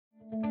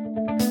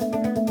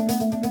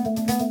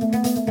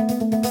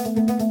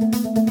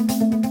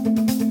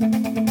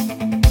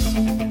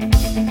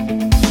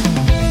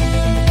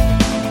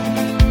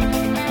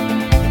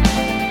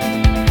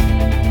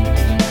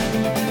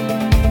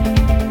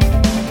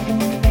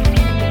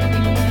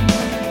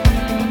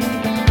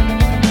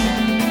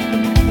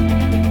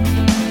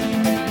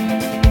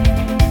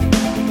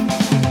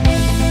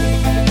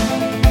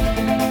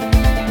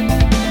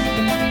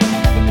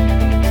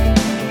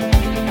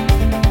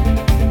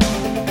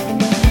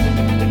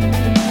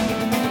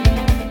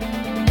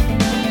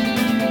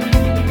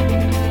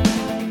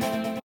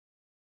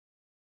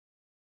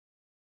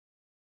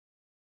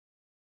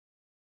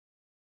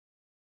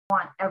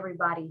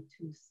everybody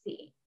to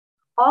see.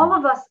 All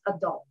of us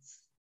adults,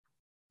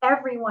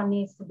 everyone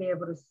needs to be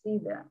able to see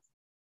this.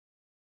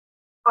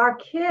 Our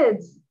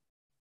kids,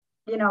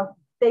 you know,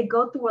 they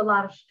go through a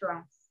lot of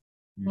stress.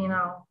 You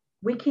know,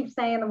 we keep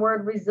saying the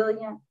word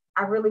resilient.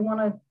 I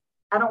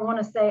don't want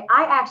to say,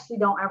 I actually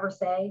don't ever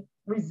say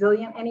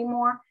resilient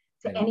anymore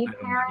to any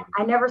parent.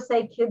 I never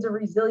say kids are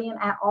resilient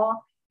at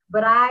all,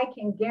 but I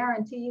can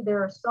guarantee you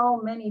there are so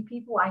many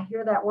people, I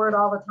hear that word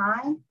all the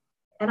time.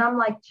 And I'm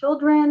like,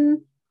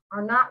 children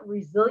are not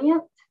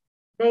resilient.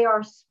 They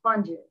are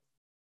sponges.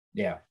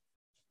 Yeah.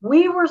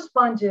 We were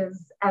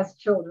sponges as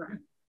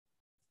children.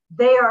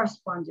 They are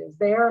sponges.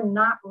 They are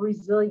not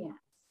resilient.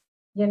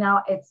 You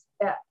know,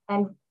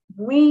 and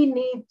we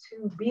need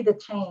to be the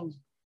change.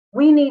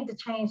 We need to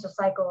change the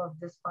cycle of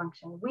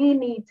dysfunction. We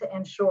need to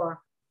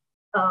ensure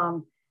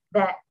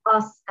that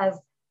us as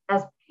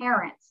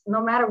parents,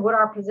 no matter what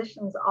our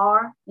positions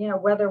are, you know,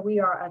 whether we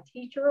are a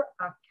teacher,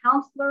 a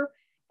counselor,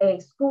 a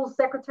school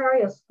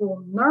secretary, a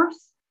school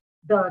nurse,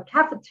 the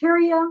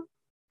cafeteria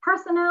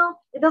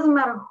personnel, it doesn't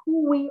matter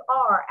who we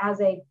are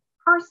as a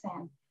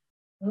person,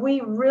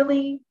 we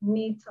really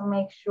need to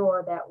make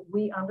sure that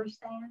we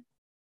understand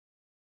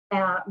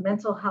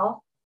mental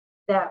health,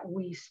 that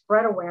we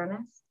spread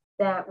awareness,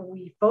 that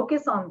we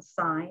focus on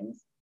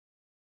signs,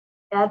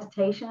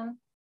 agitation,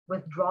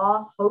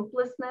 withdrawal,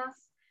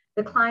 hopelessness,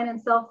 decline in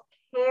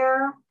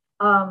self-care.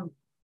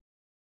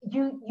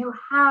 You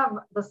have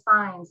the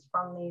signs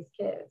from these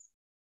kids.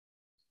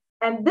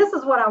 And this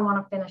is what I want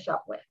to finish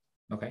up with.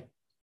 Okay.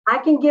 I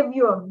can give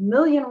you a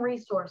million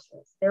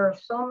resources. There are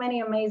so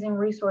many amazing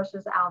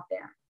resources out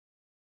there.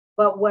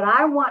 But what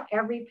I want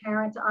every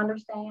parent to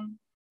understand,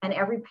 and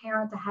every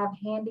parent to have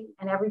handy,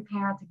 and every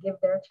parent to give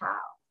their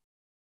child,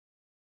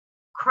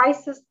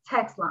 crisis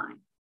text line.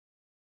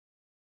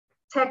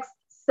 Text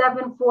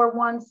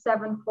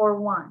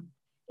 741-741.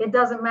 It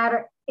doesn't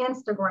matter,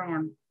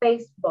 Instagram,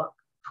 Facebook,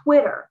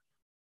 Twitter.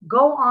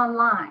 Go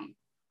online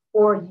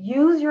or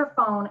use your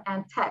phone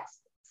and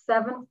text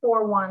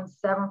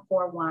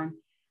 741-741.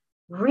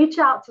 Reach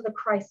out to the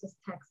crisis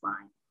text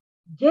line.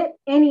 Get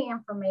any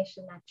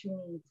information that you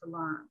need to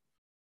learn.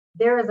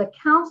 There is a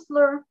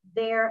counselor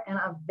there and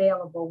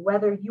available,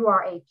 whether you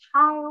are a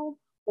child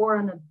or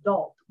an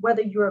adult,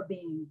 whether you're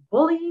being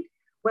bullied,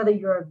 whether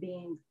you're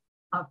being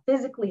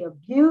physically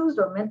abused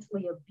or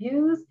mentally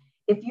abused,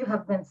 if you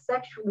have been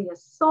sexually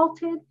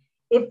assaulted,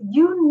 if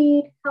you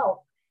need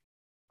help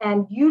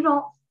and you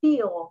don't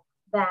feel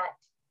that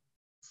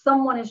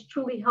someone is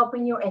truly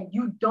helping you and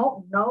you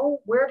don't know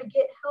where to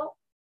get help,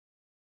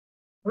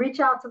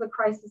 reach out to the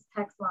crisis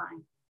text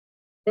line.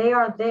 They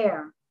are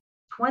there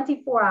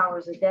 24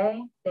 hours a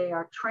day. They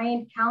are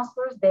trained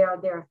counselors. They are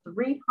there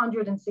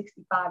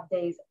 365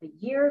 days a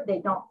year. They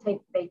don't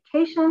take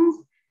vacations.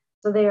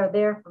 So they are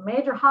there for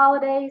major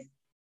holidays.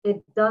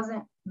 It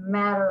doesn't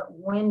matter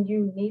when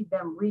you need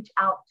them, reach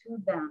out to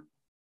them.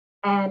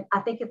 And I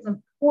think it's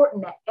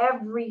important that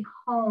every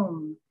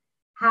home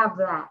have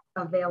that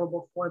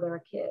available for their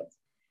kids.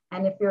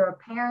 And if you're a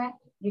parent,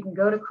 you can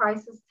go to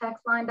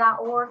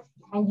crisistextline.org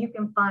and you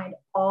can find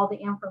all the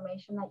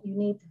information that you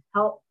need to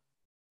help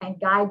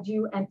and guide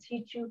you and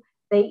teach you.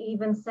 They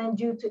even send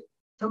you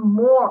to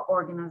more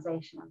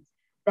organizations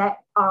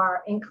that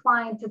are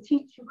inclined to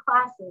teach you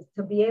classes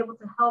to be able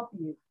to help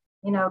you.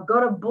 You know,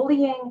 go to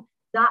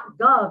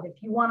bullying.gov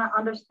if you want to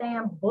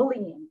understand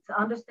bullying, to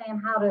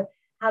understand how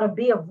to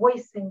be a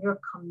voice in your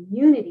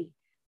community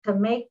to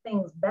make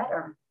things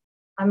better.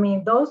 I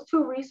mean, those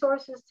two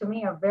resources to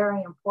me are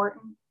very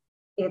important.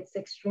 It's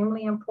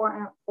extremely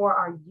important for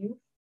our youth.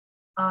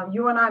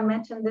 You and I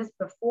mentioned this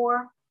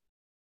before.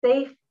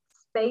 Safe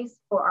space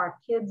for our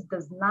kids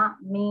does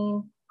not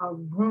mean a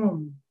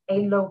room,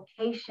 a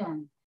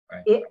location.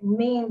 Right. It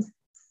means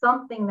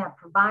something that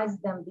provides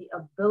them the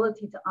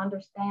ability to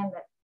understand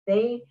that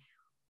they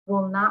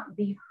will not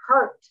be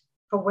hurt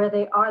for where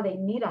they are. They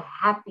need a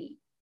happy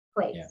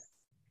place. Yeah.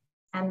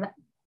 And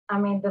I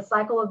mean, the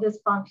cycle of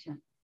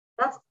dysfunction,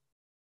 that's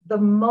the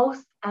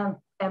most and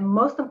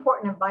most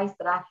important advice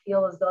that I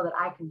feel as though that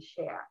I can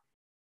share.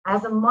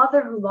 As a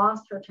mother who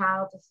lost her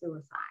child to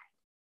suicide,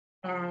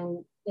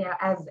 and you know,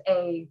 as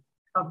a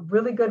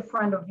really good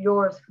friend of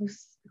yours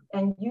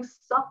and you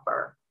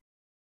suffer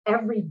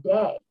every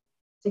day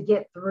to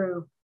get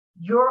through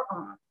your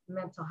own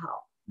mental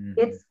health.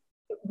 Mm-hmm.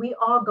 We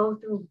all go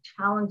through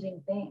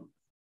challenging things.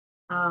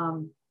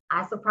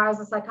 I surprised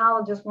a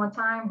psychologist one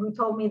time who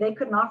told me they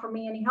couldn't offer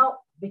me any help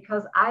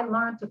because I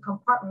learned to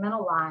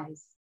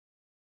compartmentalize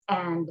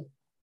and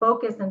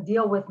focus and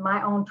deal with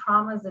my own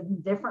traumas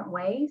in different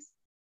ways,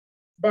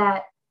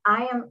 that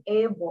I am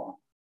able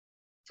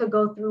to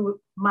go through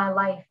my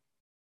life.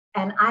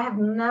 And I have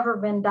never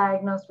been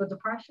diagnosed with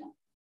depression.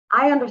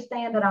 I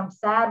understand that I'm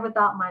sad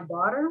without my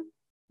daughter,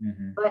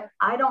 mm-hmm. but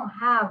I don't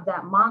have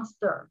that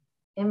monster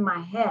in my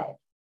head.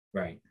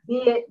 Right. Be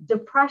it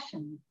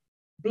depression,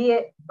 be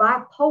it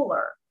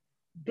bipolar,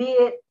 be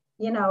it,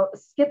 you know,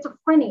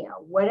 schizophrenia,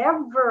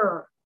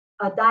 whatever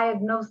a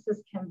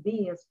diagnosis can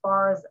be as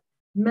far as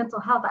mental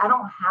health. I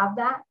don't have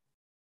that.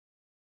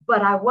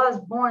 but I was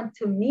born.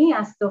 To me,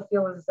 I still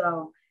feel as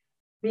though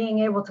being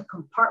able to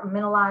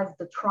compartmentalize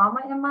the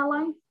trauma in my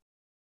life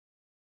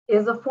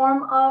is a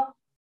form of,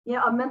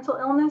 a mental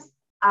illness.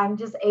 I'm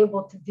just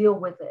able to deal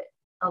with it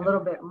a little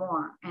bit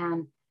more.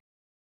 And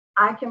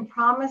I can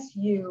promise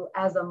you,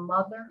 as a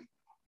mother,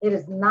 it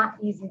is not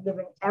easy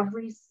living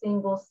every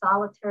single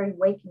solitary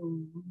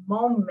waking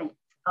moment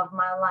of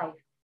my life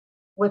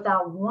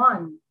without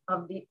one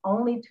of the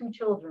only two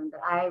children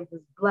that I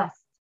was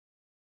blessed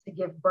to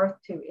give birth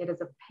to. It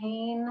is a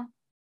pain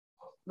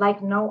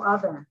like no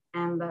other.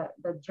 And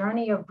the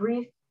journey of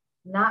grief,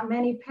 not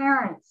many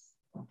parents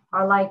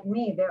are like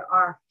me. There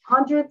are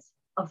hundreds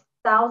of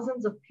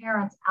thousands of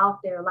parents out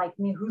there like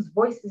me whose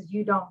voices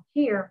you don't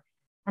hear.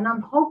 And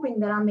I'm hoping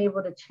that I'm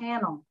able to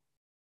channel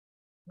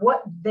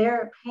what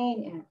their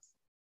pain is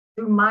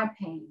through my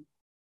pain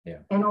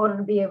in order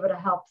to be able to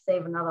help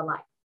save another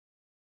life.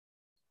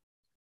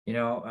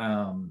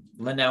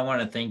 Linda, I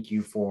want to thank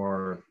you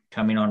for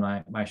coming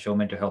on my show,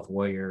 Mental Health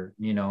Warrior,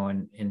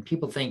 and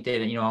people think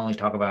that, I only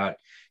talk about,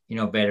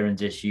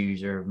 veterans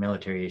issues or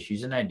military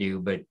issues, and I do,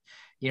 but,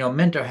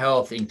 mental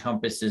health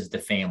encompasses the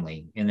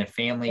family, and the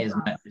family is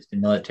not just the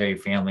military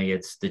family,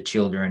 it's the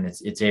children,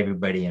 it's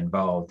everybody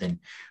involved. And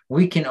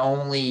we can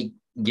only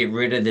get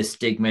rid of the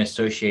stigma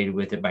associated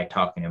with it by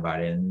talking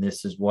about it. And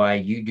this is why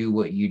you do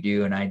what you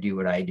do and I do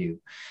what I do.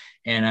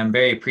 And I'm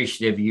very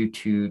appreciative of you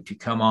to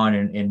come on,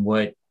 and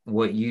what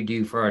you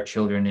do for our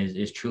children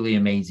is truly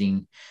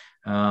amazing.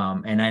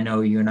 And I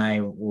know you and I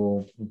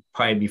will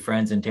probably be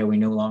friends until we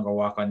no longer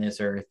walk on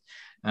this earth.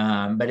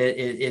 But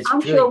it's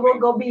I'm sure we'll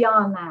go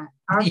beyond that.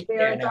 Our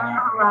spirits are on the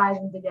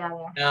horizon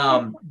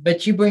together.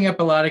 But you bring up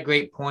a lot of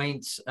great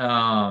points.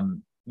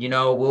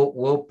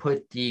 We'll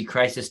put the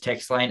crisis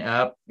text line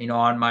up,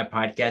 on my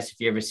podcast. If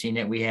you ever seen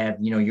it, we have,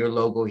 your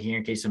logo here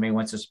in case somebody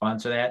wants to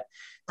sponsor that.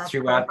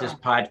 Throughout this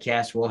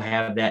podcast, we'll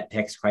have that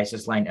text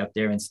crisis line up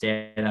there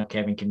instead.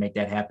 Kevin can make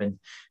that happen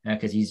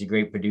because he's a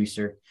great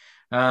producer.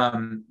 But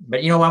I'm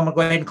going to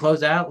go ahead and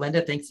close out.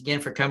 Linda, thanks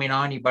again for coming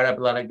on. You brought up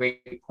a lot of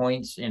great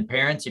points. And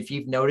parents, if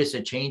you've noticed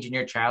a change in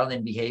your child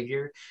in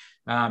behavior,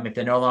 if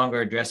they're no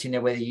longer addressing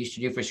the way they used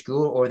to do for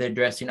school, or they're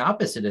dressing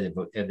opposite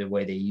of the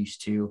way they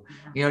used to,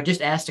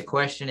 just ask the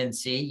question and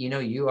see.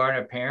 You are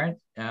a parent.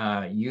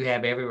 You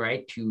have every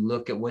right to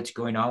look at what's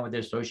going on with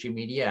their social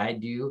media. I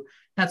do.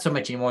 Not so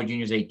much anymore.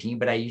 Junior's 18,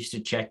 but I used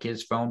to check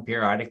his phone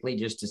periodically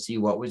just to see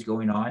what was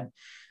going on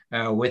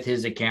with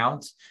his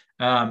accounts.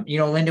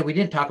 Linda, we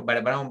didn't talk about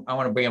it, but I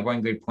want to bring up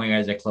one good point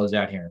as I close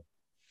out here.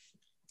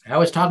 I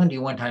was talking to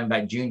you one time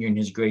about Junior and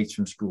his grades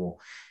from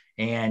school,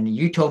 and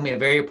you told me a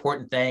very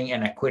important thing,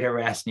 and I quit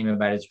harassing him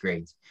about his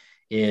grades,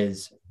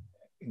 is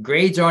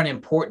grades aren't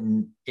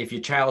important if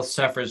your child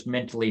suffers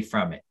mentally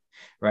from it,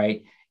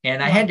 right?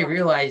 And I had to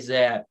realize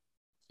that,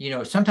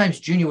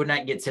 sometimes Junior would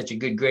not get such a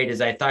good grade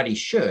as I thought he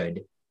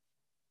should,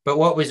 but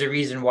what was the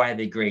reason why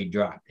the grade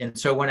dropped? And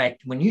so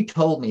when you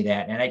told me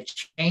that, and I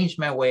changed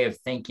my way of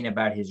thinking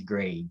about his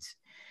grades,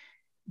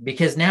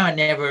 because now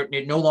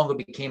it no longer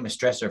became a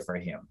stressor for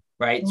him,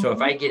 right? Mm-hmm. So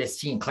if I get a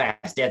C in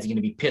class, dad's going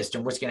to be pissed,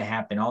 and what's going to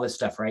happen, all this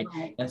stuff, right?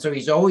 And so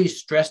he's always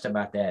stressed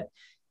about that.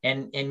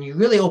 And you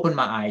really opened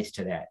my eyes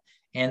to that.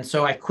 And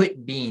so I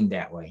quit being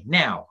that way.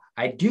 Now,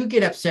 I do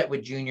get upset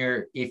with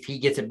Junior if he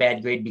gets a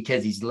bad grade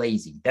because he's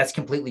lazy. That's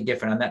completely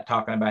different. I'm not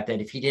talking about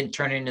that. If he didn't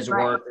turn in his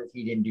work, or if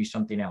he didn't do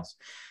something else.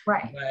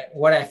 Right. But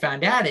what I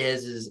found out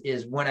is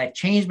when I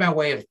changed my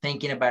way of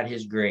thinking about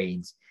his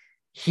grades,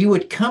 he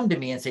would come to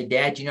me and say,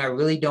 Dad, I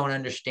really don't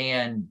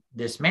understand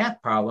this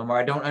math problem, or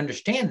I don't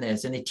understand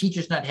this, and the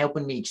teacher's not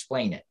helping me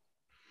explain it.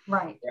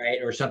 Right.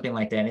 Or something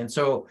like that. And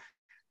so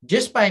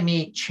just by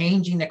me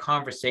changing the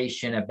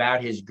conversation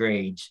about his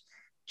grades,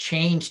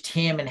 changed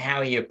him and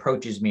how he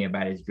approaches me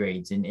about his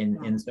grades.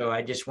 And so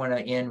I just want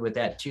to end with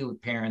that too,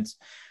 parents.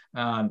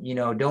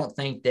 Don't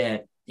think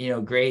that,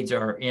 grades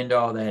are end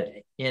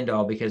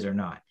all because they're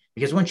not.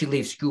 Because once you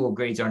leave school,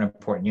 grades aren't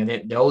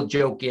important. The old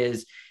joke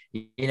is,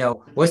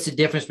 what's the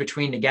difference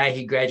between the guy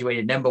who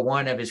graduated number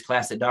one of his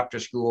class at doctor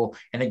school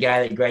and the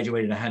guy that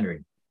graduated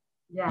 100?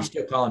 Yeah. You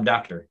still call him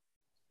doctor.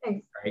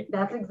 Right?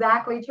 That's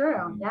exactly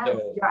true. Yeah,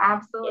 so, you're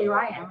absolutely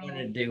right. I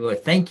wanted to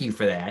thank you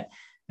for that.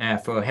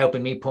 For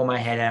helping me pull my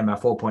head out of my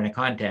 4 point of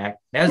contact.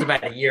 That was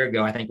about a year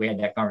ago. I think we had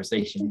that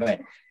conversation,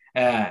 but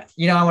I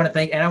want to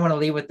thank, and I want to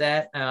leave with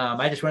that.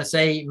 I just want to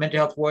say, Mental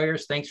Health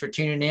Warriors, thanks for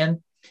tuning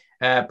in.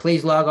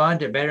 Please log on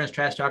to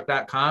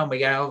veteranstrashtalk.com. We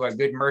got all of our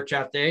good merch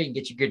out there. You can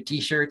get your good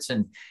t-shirts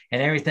and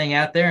everything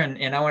out there.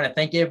 And I want to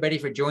thank everybody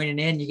for joining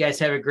in. You guys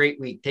have a great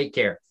week. Take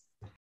care.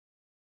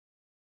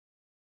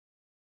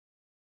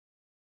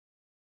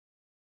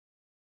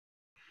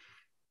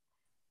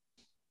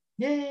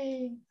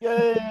 Yay.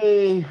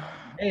 Hey,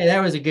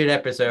 that was a good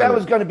episode. That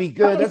was going to be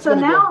good. Okay, so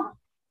now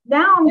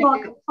I'm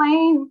going to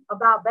complain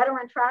about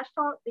Veteran Trash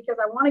Talk because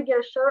I want to get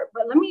a shirt,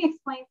 but let me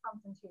explain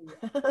something to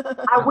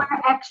you. I wear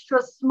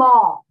extra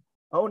small.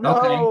 Oh,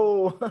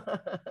 no. Okay.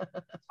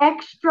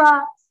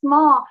 Extra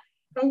small.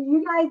 And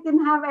you guys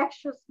didn't have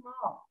extra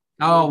small.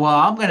 Oh, well,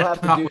 I'm going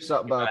to do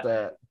something about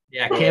that.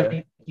 Yeah,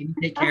 Kevin, can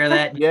you take care of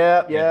that?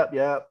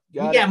 Yeah.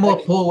 You got more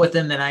pull with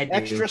them than I do.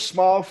 Extra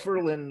small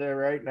for Linda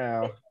right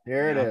now.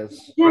 Here it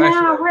is.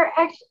 Yeah, we're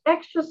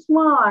extra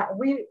small.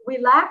 We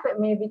laugh at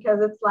me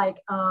because it's like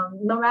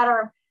no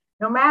matter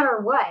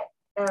what,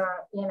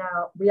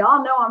 we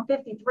all know I'm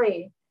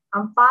 53.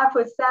 I'm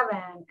 5'7",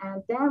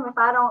 and damn if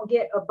I don't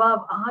get above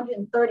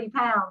 130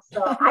 pounds.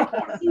 So I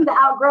can't seem to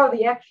outgrow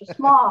the extra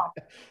small.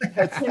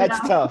 That's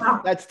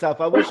tough. That's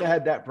tough. I wish I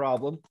had that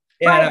problem.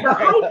 Yeah, right, the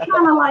height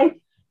kind of like,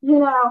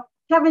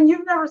 Kevin,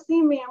 you've never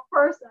seen me in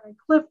person, and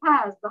Cliff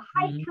has. The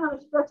height kind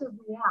of stretches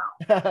me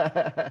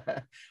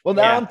out. Well,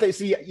 now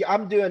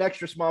I'm doing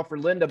extra small for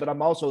Linda, but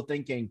I'm also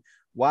thinking,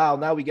 wow,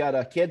 now we got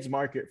a kids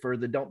market for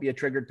the "Don't Be a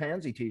Triggered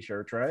Pansy"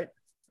 t-shirts, right?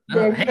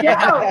 There you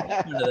go.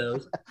 One of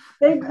those.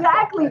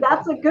 Exactly.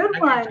 That's a good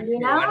one, I don't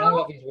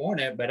know if he's worn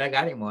it, but I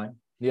got him one.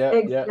 Yeah.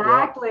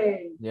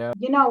 Exactly. Yeah.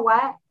 You know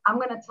what? I'm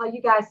going to tell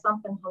you guys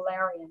something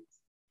hilarious.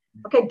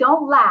 Okay,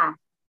 don't laugh.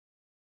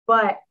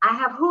 But I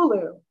have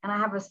Hulu, and I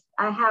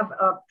have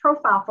a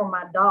profile for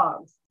my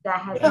dogs that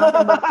has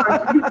nothing but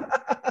cartoons.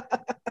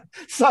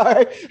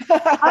 Sorry.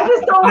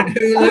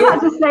 I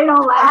just say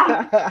don't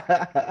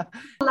laugh.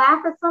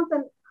 Laugh at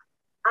something.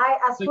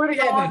 I swear to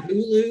God.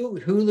 You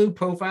have a Hulu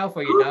profile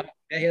for your dog.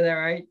 Did I hear that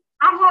right?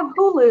 I have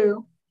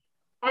Hulu,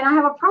 and I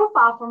have a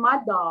profile for my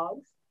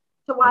dogs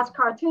to watch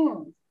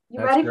cartoons.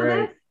 You ready for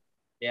this?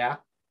 Yeah.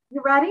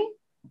 You ready?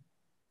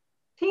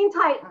 Teen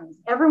Titans.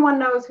 Everyone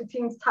knows who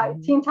Teen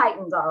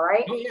Titans are,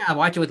 right? Oh, yeah. I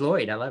watch it with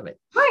Lloyd. I love it.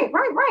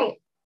 Right.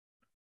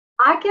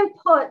 I can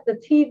put the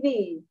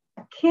TV,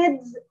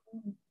 kids,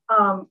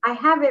 I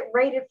have it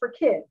rated for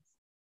kids.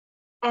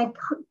 And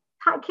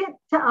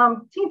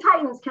Teen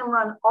Titans can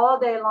run all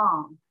day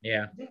long.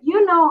 Yeah. Do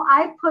you know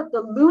I put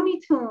the Looney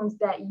Tunes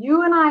that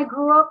you and I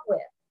grew up with?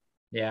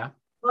 Yeah.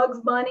 Bugs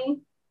Bunny,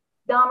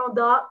 Donald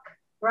Duck,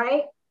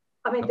 right?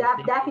 I mean,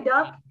 Daffy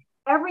Duck,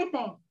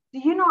 everything. Do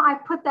you know I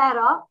put that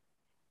up?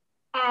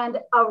 And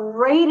a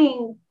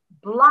rating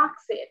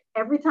blocks it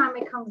every time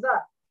it comes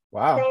up.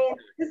 Wow. Saying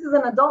this is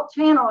an adult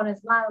channel and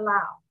it's not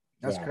allowed.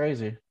 That's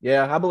crazy.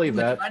 Yeah, I believe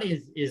that. What's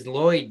funny is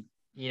Lloyd,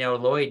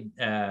 Lloyd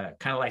kind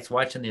of likes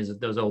watching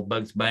those old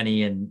Bugs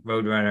Bunny and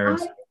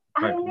Roadrunners.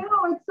 I know,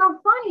 it's so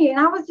funny. And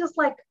I was just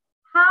like,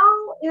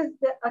 how is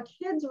a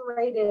kids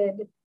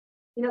rated?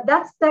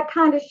 That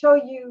kind of show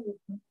you,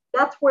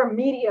 that's where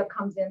media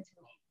comes into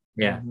me.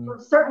 Yeah. For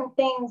certain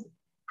things,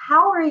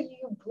 how are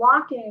you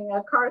blocking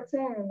a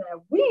cartoon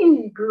that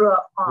we grew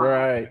up on?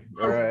 Right.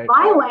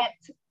 Violent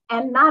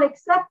and not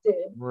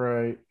accepted.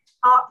 Right.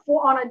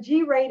 On a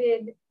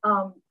G-rated,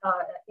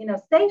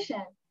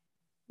 station.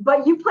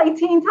 But you play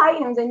Teen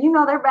Titans and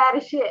they're bad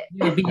as shit.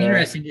 It'd be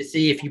interesting to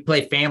see if you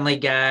play Family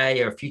Guy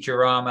or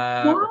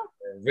Futurama or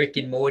Rick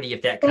and Morty,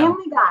 if that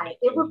Family Guy.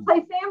 It would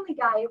play Family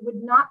Guy. It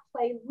would not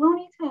play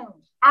Looney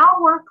Tunes.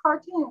 Our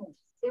cartoons.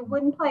 It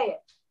wouldn't play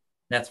it.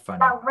 That's funny.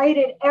 Got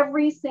rated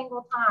every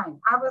single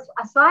time. I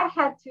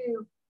had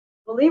to,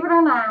 believe it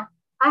or not,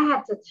 I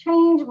had to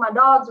change my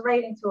dog's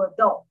rating to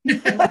adult.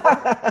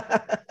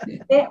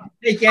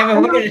 Hey,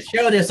 Kevin, we're going to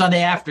show this on the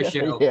after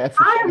show. Yeah,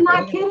 I am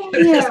not kidding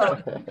you.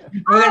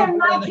 I am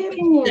not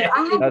kidding you.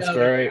 That's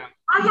great.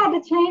 I had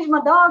to change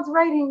my dog's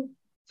rating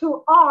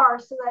to R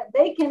so that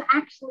they can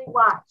actually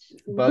watch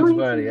Bugs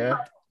Bunny,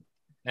 yeah.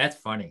 That's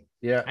funny.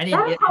 Yeah. That's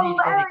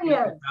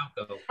hilarious.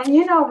 And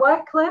you know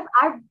what, Cliff?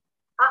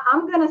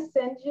 I'm going to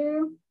send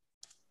you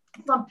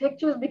some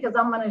pictures because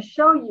I'm going to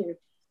show you.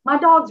 My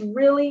dogs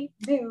really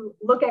do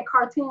look at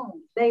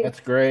cartoons. That's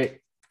great.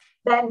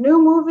 That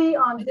new movie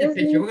on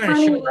Disney,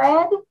 Turning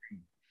Red.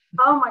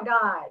 Oh my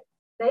God.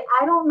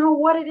 I don't know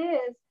what it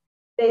is.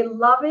 They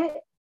love it.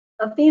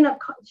 Athena,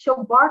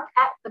 she'll bark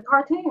at the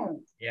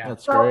cartoons. Yeah.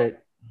 That's great.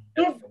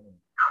 It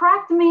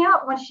cracked me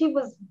up when she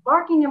was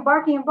barking and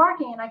barking and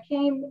barking. And I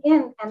came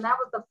in, and that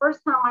was the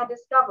first time I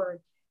discovered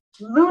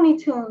Looney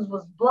Tunes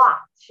was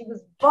blocked. She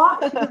was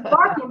barking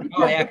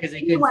because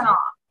the went off.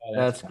 Oh,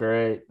 that's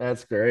great.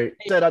 That's great.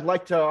 I'd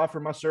like to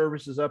offer my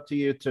services up to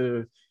you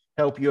to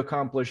help you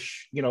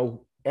accomplish,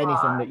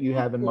 anything that you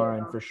have in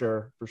mind, for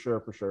sure.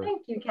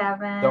 Thank you,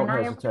 Kevin. Don't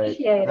hesitate. I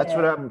appreciate That's it.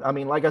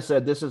 what like I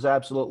said, this is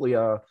absolutely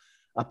a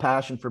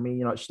passion for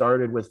me. It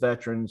started with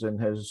veterans and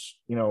has,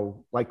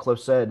 like Cliff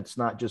said, it's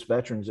not just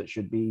veterans that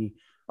should be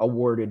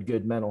awarded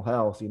good mental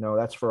health.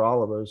 That's for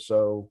all of us.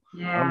 So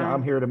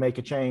I'm here to make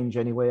a change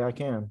any way I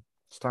can.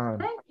 It's time.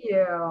 Thank you.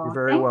 You're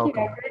very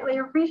welcome. I greatly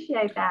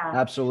appreciate that.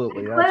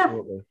 Absolutely. Cliff,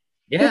 Absolutely.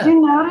 Yeah. Did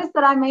you notice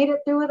that I made it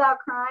through without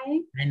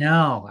crying? I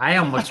know. I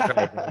almost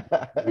cried.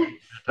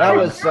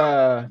 I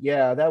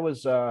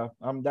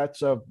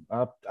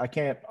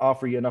can't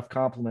offer you enough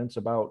compliments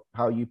about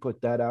how you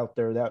put that out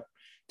there. That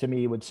to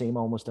me would seem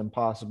almost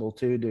impossible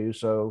to do.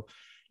 So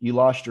you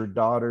lost your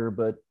daughter,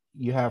 but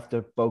you have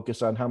to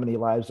focus on how many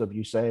lives have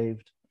you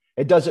saved.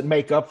 It doesn't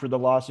make up for the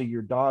loss of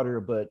your daughter,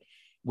 but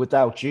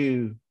without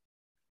you,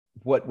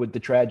 what would the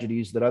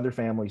tragedies that other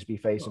families be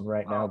facing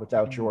right now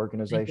without your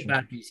organization? Think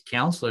about these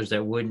counselors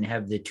that wouldn't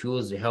have the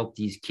tools to help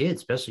these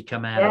kids, especially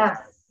coming out of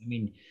I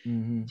mean,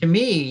 to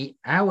me,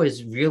 I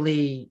was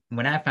really,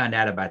 when I found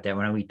out about that,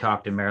 when we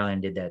talked to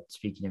Marilyn, did that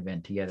speaking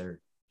event together,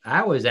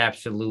 I was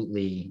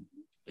absolutely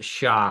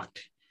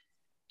shocked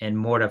and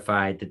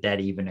mortified that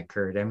even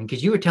occurred. I mean,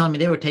 because you were telling me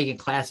they were taking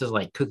classes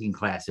like cooking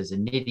classes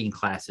and knitting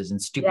classes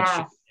and stupid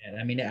shit.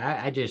 I mean,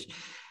 I just,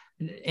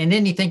 and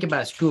then you think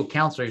about school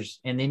counselors,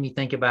 and then you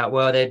think about,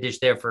 well, they're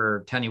just there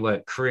for telling you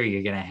what career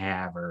you're going to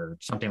have or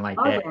something like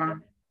that. Yeah.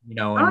 You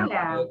know, and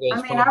I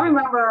mean, I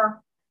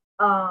remember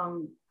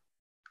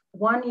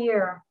one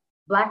year,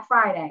 Black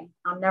Friday,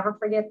 I'll never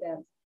forget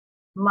this.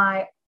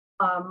 My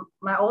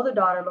older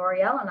daughter,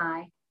 L'Oreal, and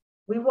I,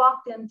 we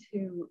walked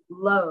into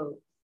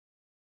Lowe's.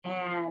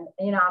 And,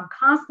 you know, I'm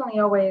constantly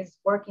always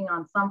working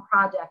on some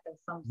project of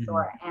some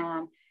sort.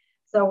 And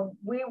so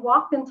we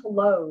walked into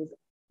Lowe's,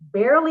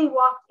 barely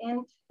walked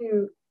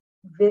through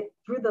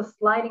the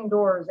sliding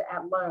doors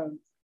at Lowe's.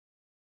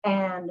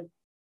 And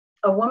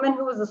a woman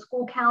who was a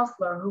school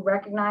counselor who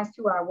recognized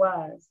who I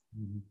was,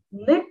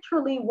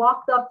 literally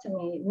walked up to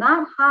me,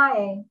 not,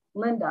 "Hi,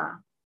 Linda,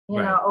 you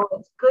know, oh,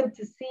 it's good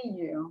to see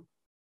you."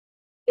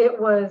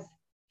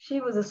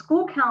 She was a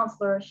school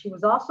counselor. She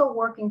was also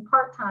working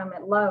part-time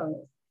at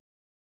Lowe's.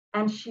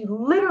 And she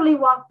literally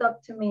walked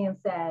up to me and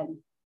said,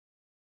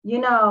 "You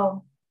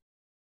know,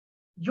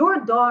 your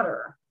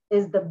daughter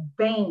is the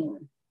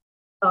bane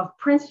of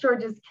Prince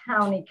George's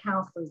County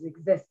counselors'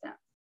 existence."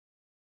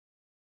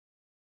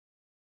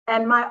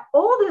 And my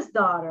oldest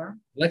daughter.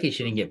 Lucky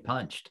she didn't get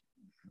punched.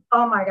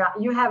 Oh my God,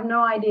 you have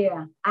no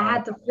idea. I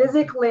had to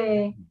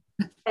physically,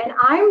 and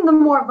I'm the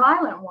more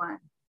violent one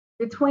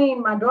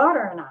between my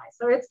daughter and I.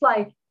 So it's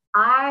like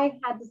I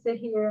had to sit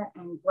here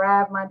and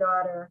grab my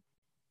daughter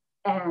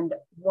and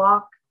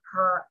walk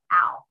her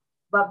out.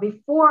 But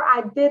before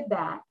I did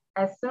that,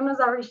 as soon as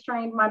I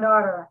restrained my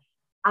daughter,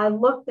 I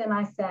looked and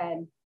I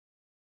said,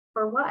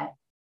 "For what?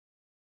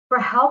 For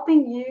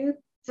helping you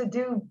to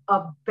do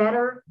a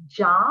better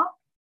job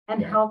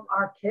and help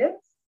our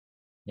kids?"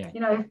 You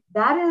know, if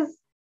that is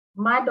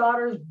my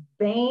daughter's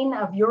bane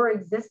of your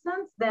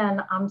existence,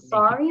 then I'm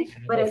sorry,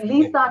 but at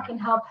least I can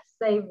help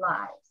save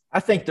lives. I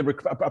think the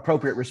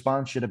appropriate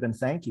response should have been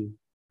 "thank you."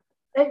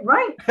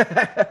 Right.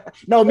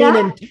 No,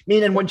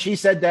 meaning when she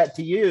said that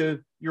to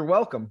you, you're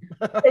welcome.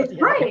 It's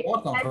right. You're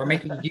welcome for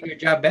making you do your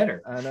job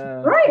better. I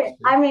know. Right.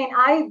 I mean,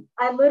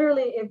 I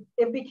literally,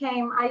 it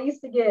became, I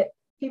used to get,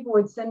 people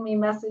would send me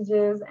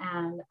messages,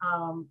 and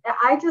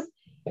I just,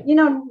 you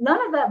know,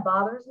 none of that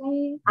bothers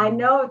me. I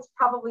know it's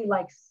probably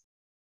like,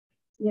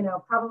 you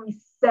know, probably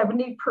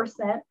 70%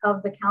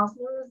 of the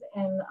counselors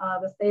in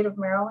the state of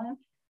Maryland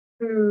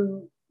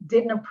who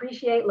didn't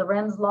appreciate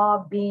Lorenz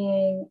Law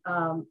being,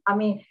 I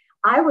mean,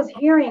 I was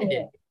hearing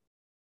it.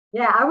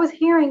 Yeah, I was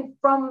hearing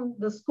from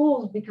the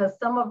schools, because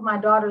some of my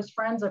daughter's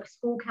friends are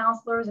school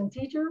counselors and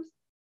teachers.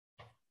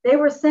 They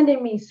were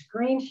sending me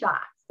screenshots.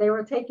 They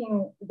were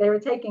taking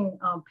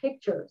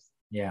pictures.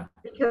 Yeah.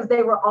 Because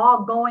they were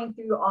all going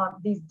through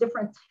these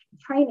different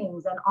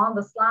trainings, and on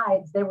the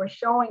slides, they were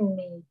showing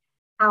me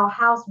how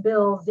House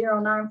Bill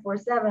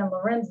 0947,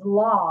 Lorenz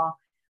Law,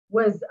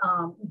 was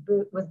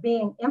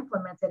being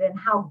implemented, and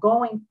how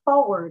going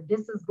forward,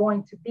 this is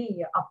going to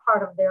be a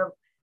part of their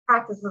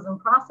practices and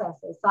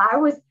processes. So I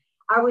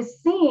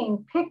was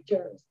seeing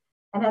pictures,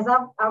 and as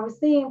I was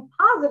seeing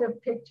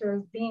positive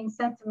pictures being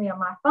sent to me on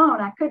my phone,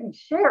 I couldn't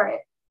share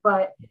it,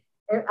 but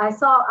I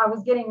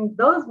was getting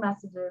those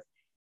messages.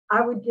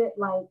 I would get,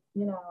 like,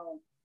 you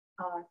know,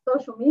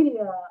 social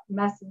media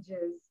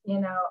messages, you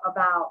know,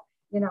 about,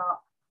 you know,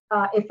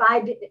 if I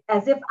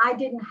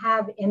didn't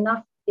have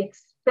enough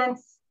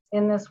expense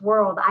in this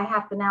world, I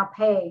have to now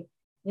pay,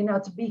 you know,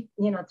 to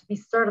be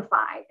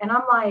certified. And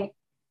I'm like,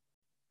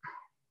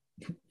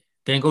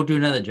 then go do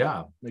another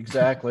job.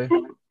 Exactly.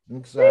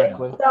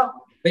 So,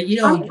 but you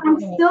know, I'm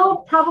still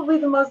probably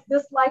the most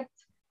disliked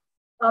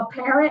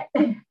parent.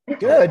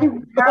 Good.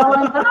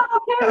 Maryland, but I'm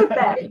okay with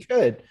that.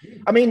 Good.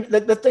 I mean,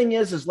 the thing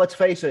is let's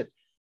face it,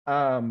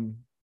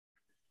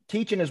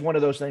 teaching is one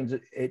of those things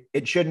that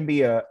it shouldn't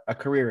be a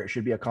career. It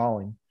should be a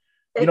calling.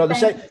 You know,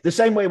 the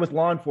same way with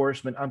law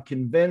enforcement. I'm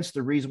convinced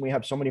the reason we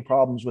have so many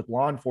problems with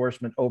law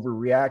enforcement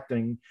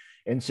overreacting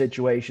in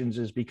situations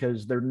is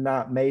because they're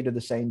not made of the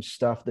same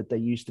stuff that they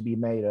used to be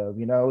made of.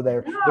 You know,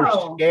 they're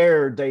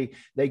scared.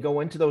 They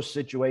go into those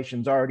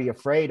situations already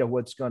afraid of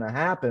what's going to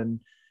happen,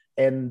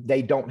 and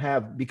they don't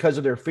have, because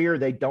of their fear,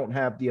 they don't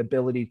have the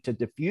ability to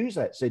diffuse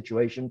that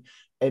situation,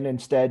 and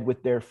instead,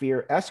 with their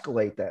fear,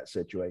 escalate that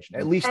situation,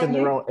 at least in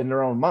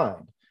their own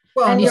mind.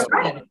 Well, and you see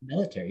that in the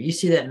military. You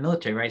see that in the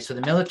military, right? So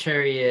the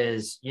military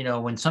is, you know,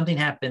 when something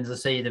happens,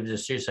 let's say there was a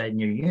suicide in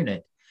your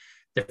unit,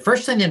 the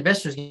first thing the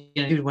investors are going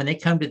to do when they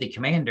come to the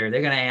commander, they're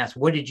going to ask,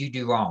 "What did you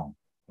do wrong?"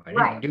 I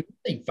didn't do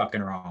anything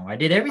fucking wrong. I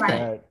did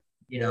everything. Right.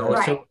 You know,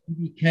 so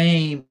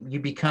you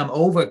become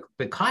over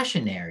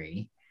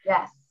precautionary.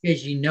 Yes.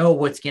 Because you know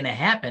what's going to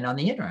happen on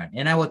the interim.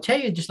 And I will tell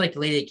you, just like the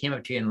lady that came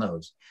up to you in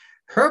Lowe's,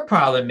 her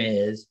problem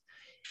is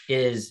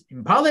is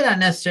probably not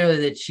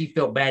necessarily that she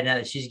felt bad now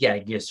that she's got to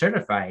get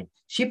certified.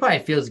 She probably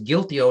feels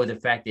guilty over the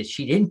fact that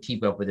she didn't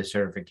keep up with the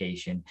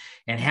certification,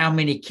 and how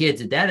many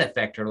kids did that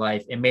affect her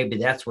life, and maybe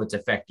that's what's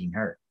affecting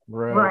her.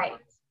 Right.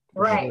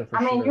 Sure,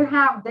 I mean, you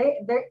have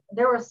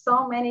there were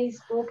so many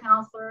school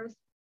counselors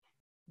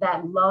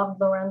that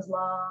loved Loren's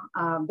Law.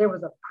 There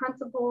was a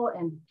principal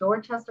in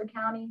Dorchester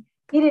County.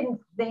 He didn't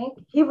think,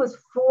 he was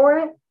for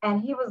it,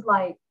 and he was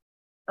like,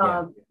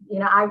 you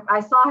know, I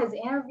saw his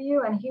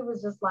interview, and he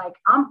was just like,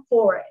 I'm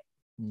for it.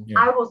 Yeah.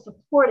 I will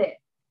support it.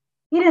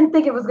 He didn't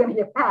think it was going to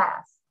get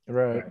passed,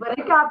 right? But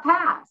it got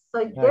passed.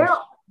 So nice.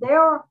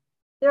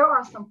 there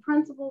are some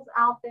principals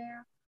out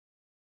there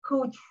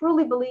who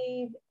truly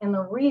believe in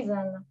the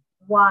reason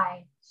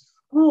why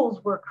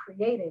schools were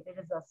created. It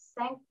is a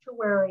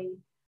sanctuary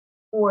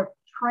for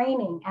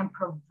training and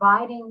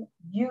providing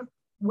youth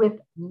with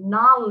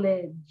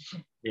knowledge.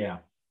 Yeah.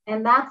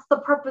 And that's the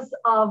purpose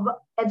of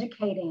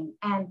educating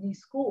and these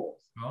schools.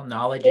 Well,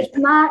 knowledge it's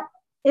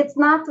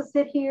not to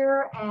sit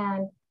here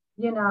and,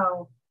 you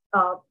know,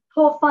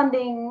 pull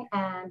funding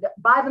and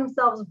buy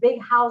themselves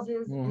big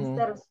houses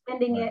instead of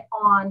spending it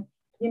on,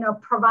 you know,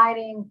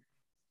 providing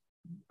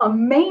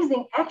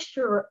amazing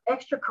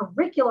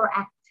extracurricular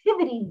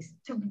activities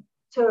to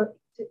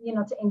you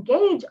know, to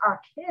engage our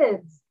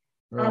kids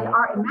and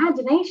our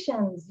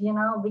imaginations, you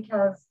know,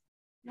 because,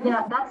 you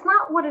know, that's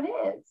not what it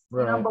is,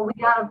 you know, but we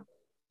gotta,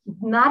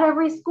 not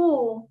every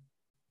school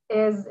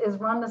is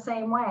run the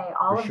same way.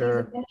 All of these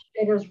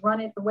administrators run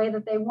it the way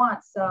that they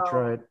want. So that's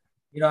right.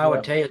 You know, I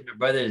would tell you, my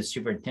brother is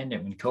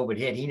superintendent. When COVID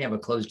hit, he never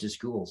closed his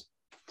schools.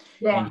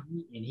 Yeah.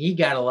 And he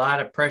got a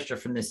lot of pressure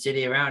from the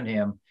city around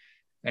him.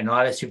 And a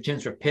lot of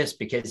superintendents were pissed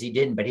because he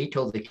didn't, but he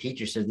told the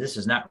teacher, said, this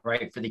is not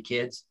right for the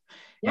kids.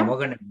 Yeah. And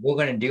we're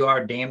gonna do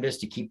our damnedest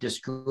to keep the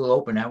school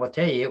open. I will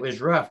tell you, it was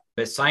rough,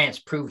 but science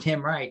proved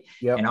him right.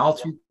 Yep. And all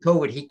through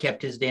COVID, he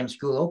kept his damn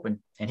school open.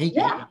 And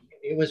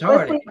it was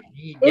hard.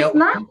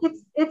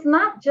 It's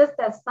not just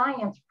that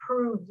science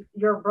proved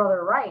your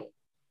brother right.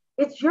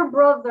 It's your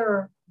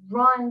brother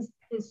runs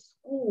his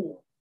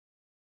school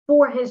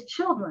for his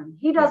children.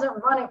 He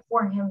doesn't run it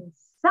for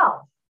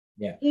himself.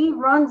 Yeah. He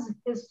runs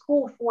his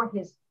school for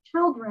his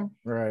children.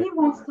 Right. He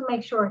wants to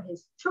make sure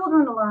his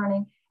children are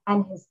learning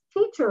and his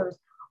teachers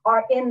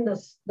are in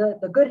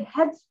the good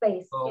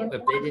headspace in order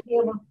to be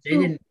able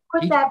to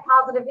put that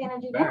positive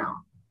energy down.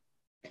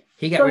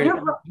 He got rid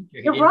of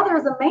your brother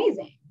is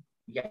amazing.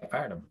 He got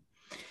fired him.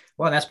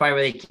 Well, that's probably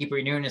why they keep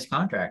renewing his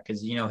contract,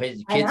 because, you know,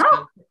 his kids.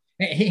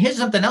 Here's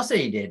something else that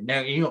he did.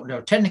 Now, you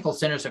know, technical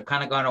centers have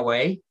kind of gone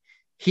away.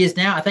 He is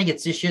now, I think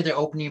it's this year, they're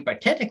opening a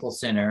technical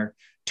center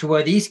to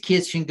where these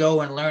kids can go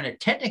and learn a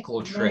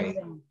technical trade.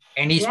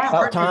 And he's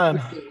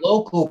partnered with the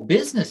local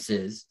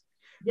businesses.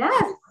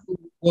 Yes.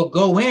 Will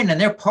go in,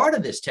 and they're part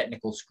of this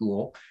technical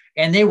school,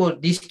 and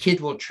these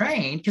kids will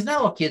train, because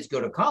not all kids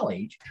go to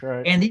college.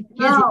 Right. And these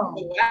kids will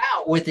go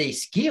out with a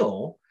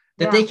skill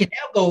that they can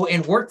now go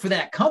and work for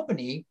that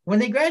company when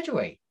they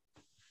graduate.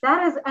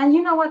 That is, and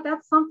you know what,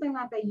 that's something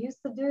that they used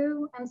to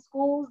do in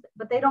schools,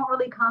 but they don't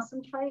really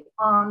concentrate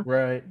on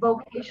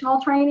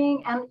vocational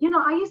training. And, you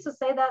know, I used to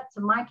say that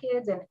to my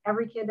kids and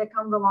every kid that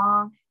comes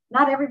along.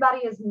 Not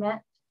everybody is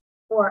meant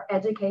for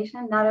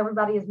education. Not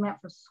everybody is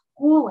meant for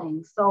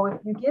schooling. So if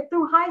you get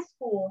through high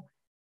school,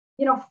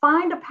 you know,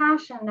 find a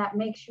passion that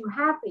makes you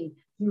happy.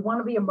 You want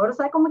to be a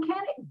motorcycle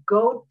mechanic?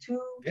 Go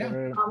to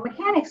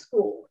mechanic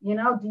school. You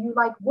know, do you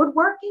like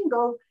woodworking?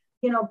 Go,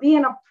 you know, be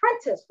an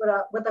apprentice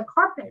with a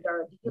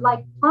carpenter. Do you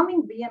like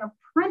plumbing? Be an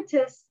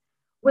apprentice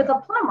with a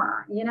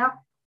plumber. You know,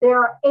 there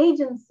are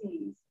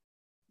agencies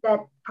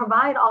that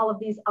provide all of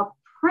these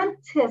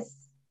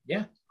apprentice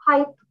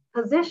type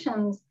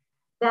positions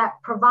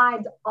that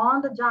provides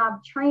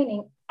on-the-job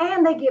training,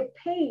 and they get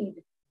paid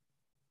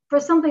for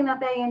something that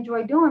they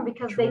enjoy doing,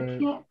 because they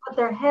can't put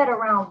their head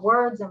around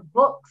words and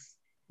books.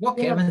 Well,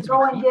 Kevin, to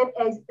go and get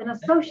an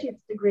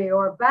associate's degree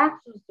or a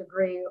bachelor's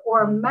degree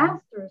or a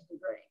master's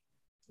degree.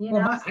 You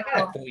know, I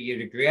got a 4-year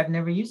degree. I've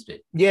never used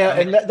it. Yeah,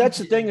 and that's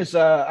the thing is,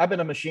 I've been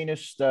a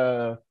machinist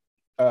for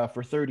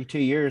 32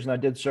 years, and I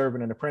did serve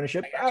in an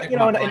apprenticeship. You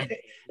know,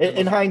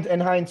 in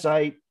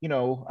hindsight, you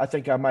know, I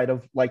think I might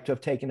have liked to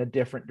have taken a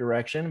different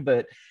direction.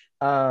 But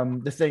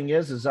the thing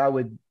is I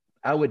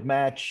would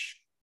match,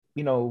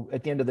 you know,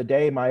 at the end of the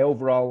day, my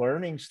overall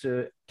earnings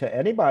to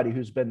anybody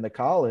who's been to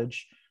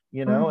college.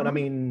 You know, and I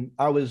mean,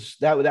 that's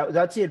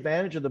the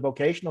advantage of the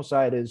vocational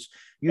side is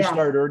you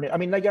start earning. I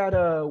mean, they got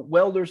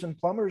welders and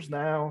plumbers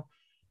now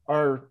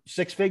are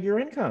 6-figure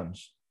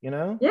incomes, you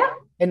know? Yeah.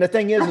 And the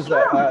thing is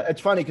that it's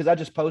funny because I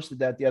just posted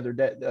that the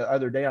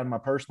other day on my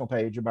personal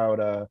page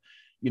about,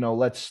 you know,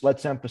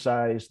 let's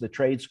emphasize the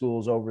trade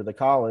schools over the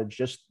college,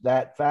 just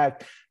that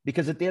fact,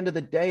 because at the end of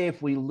the day,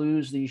 if we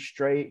lose these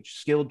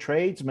skilled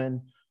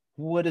tradesmen,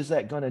 what is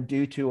that going to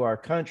do to our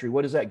country?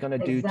 What is that going to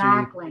do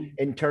to,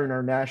 in turn,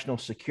 our national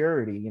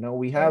security? You know,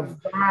 we have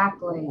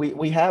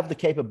we have the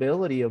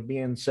capability of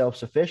being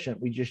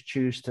self-sufficient. We just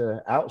choose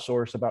to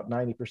outsource about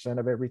 90%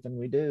 of everything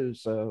we do.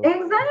 So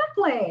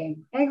exactly.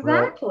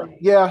 But,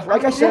 yeah,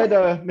 like I said,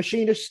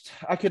 machinist,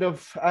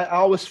 I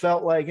always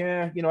felt like,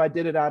 you know, I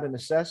did it out of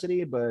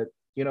necessity, but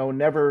you know,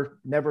 never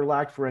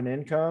lacked for an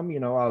income. You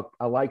know,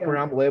 I like where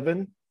I'm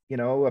living. You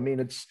know, I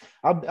mean,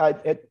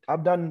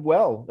 I've done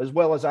well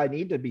as I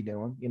need to be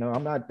doing. You know,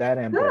 I'm not that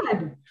ambitious.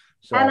 Good.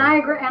 So. And I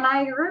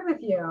agree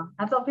with you.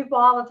 I tell people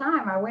all the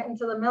time. I went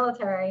into the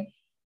military,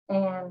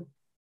 and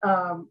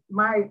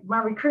my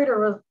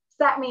recruiter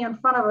sat me in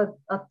front of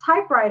a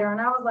typewriter, and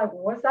I was like,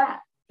 "What's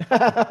that?"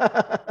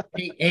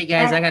 hey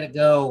guys, I gotta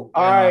go.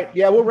 All right,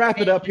 yeah, we'll wrap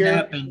it up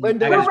here.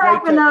 Linda, we're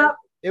wrapping up.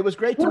 It was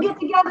great to meet you. We'll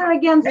get together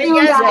again soon,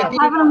 guys.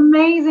 Have an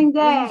amazing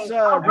day. Please,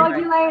 I'll bug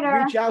you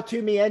later. Reach out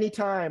to me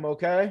anytime,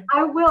 okay?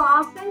 I will.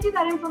 I'll send you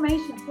that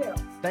information too.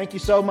 Thank you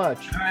so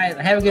much. All right.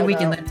 Have a good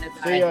weekend, Linda.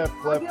 See ya.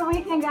 Have a good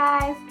weekend,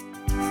 guys.